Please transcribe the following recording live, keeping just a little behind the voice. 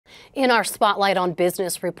In our Spotlight on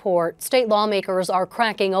Business report, state lawmakers are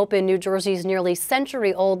cracking open New Jersey's nearly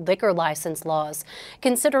century-old liquor license laws,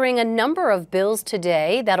 considering a number of bills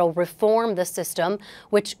today that'll reform the system,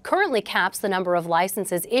 which currently caps the number of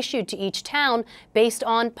licenses issued to each town based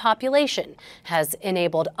on population, has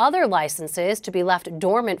enabled other licenses to be left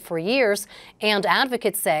dormant for years, and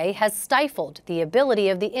advocates say has stifled the ability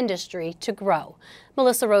of the industry to grow.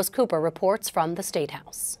 Melissa Rose Cooper reports from the State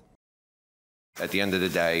House. At the end of the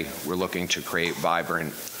day, we're looking to create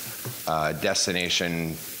vibrant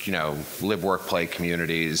destination, live, work, play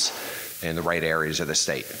communities in the right areas of the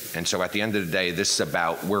state. And so at the end of the day, this is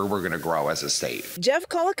about where we're going to grow as a state. Jeff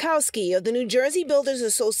Kolakowski of the New Jersey Builders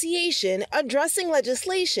Association addressing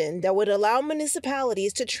legislation that would allow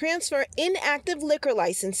municipalities to transfer inactive liquor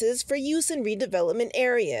licenses for use in redevelopment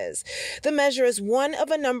areas. The measure is one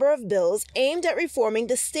of a number of bills aimed at reforming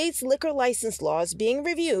the state's liquor license laws being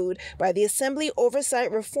reviewed by the Assembly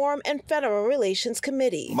Oversight Reform and Federal Relations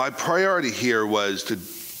Committee. My priority here was to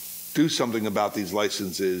do something about these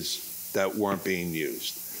licenses that weren't being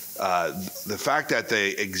used. The fact that they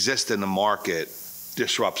exist in the market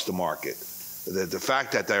disrupts the market. The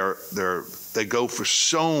fact that they go for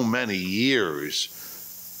so many years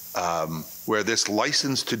where this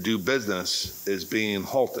license to do business is being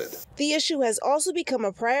halted. The issue has also become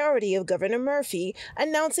a priority of Governor Murphy,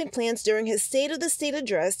 announcing plans during his State of the State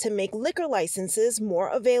address to make liquor licenses more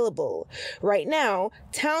available. Right now,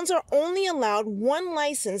 towns are only allowed one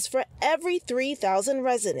license for every 3,000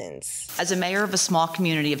 residents. As a mayor of a small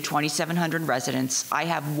community of 2,700 residents, I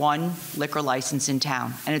have one liquor license in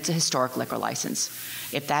town, and it's a historic liquor license.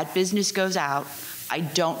 If that business goes out, I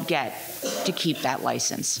don't get to keep that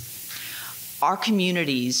license. Our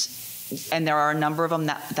communities, and there are a number of them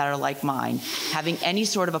that are like mine, having any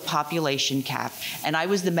sort of a population cap, and I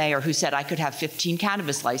was the mayor who said I could have 15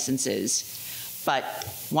 cannabis licenses, but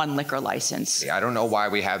one liquor license. I don't know why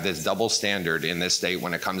we have this double standard in this state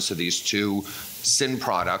when it comes to these two sin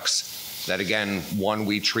products that, again, one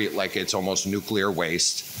we treat like it's almost nuclear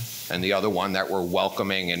waste, and the other one that we're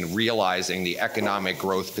welcoming and realizing the economic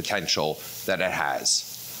growth potential that it has.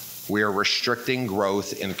 We are restricting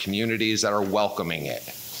growth in communities that are welcoming it.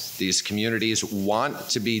 These communities want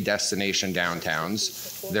to be destination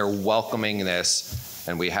downtowns. They're welcoming this,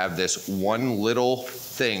 and we have this one little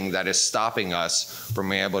thing that is stopping us from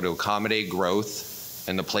being able to accommodate growth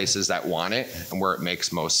in the places that want it and where it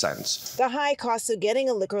makes most sense. The high cost of getting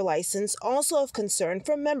a liquor license also of concern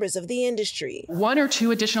for members of the industry. One or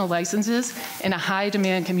two additional licenses in a high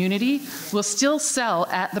demand community will still sell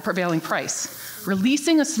at the prevailing price.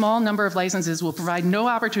 Releasing a small number of licenses will provide no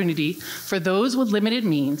opportunity for those with limited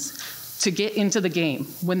means to get into the game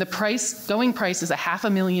when the going price is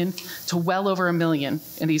 $500,000 to well over $1 million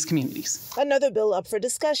in these communities. Another bill up for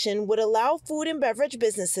discussion would allow food and beverage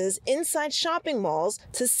businesses inside shopping malls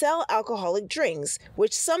to sell alcoholic drinks,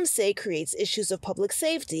 which some say creates issues of public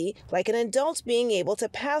safety, like an adult being able to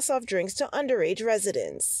pass off drinks to underage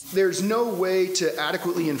residents. There's no way to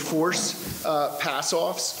adequately enforce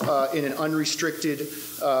pass-offs in an unrestricted,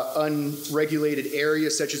 unregulated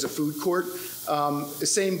area such as a food court. The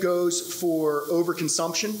same goes for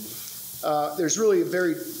overconsumption. There's really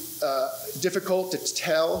very difficult to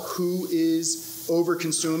tell who is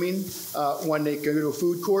over-consuming when they go to a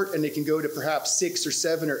food court, and they can go to perhaps 6 or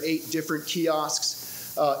 7 or 8 different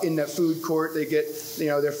kiosks in that food court. They get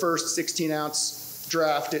their first 16-ounce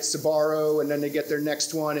draft at Sbarro, and then they get their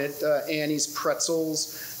next one at Annie's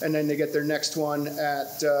Pretzels, and then they get their next one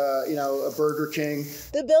at a Burger King.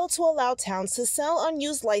 The bill to allow towns to sell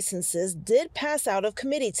unused licenses did pass out of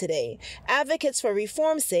committee today. Advocates for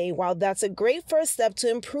reform say while that's a great first step to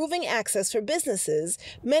improving access for businesses,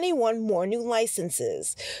 many want more new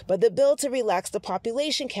licenses. But the bill to relax the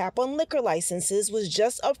population cap on liquor licenses was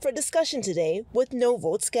just up for discussion today with no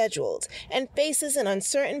vote scheduled and faces an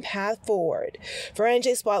uncertain path forward. For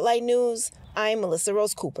NJ Spotlight News, I'm Melissa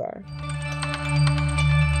Rose Cooper.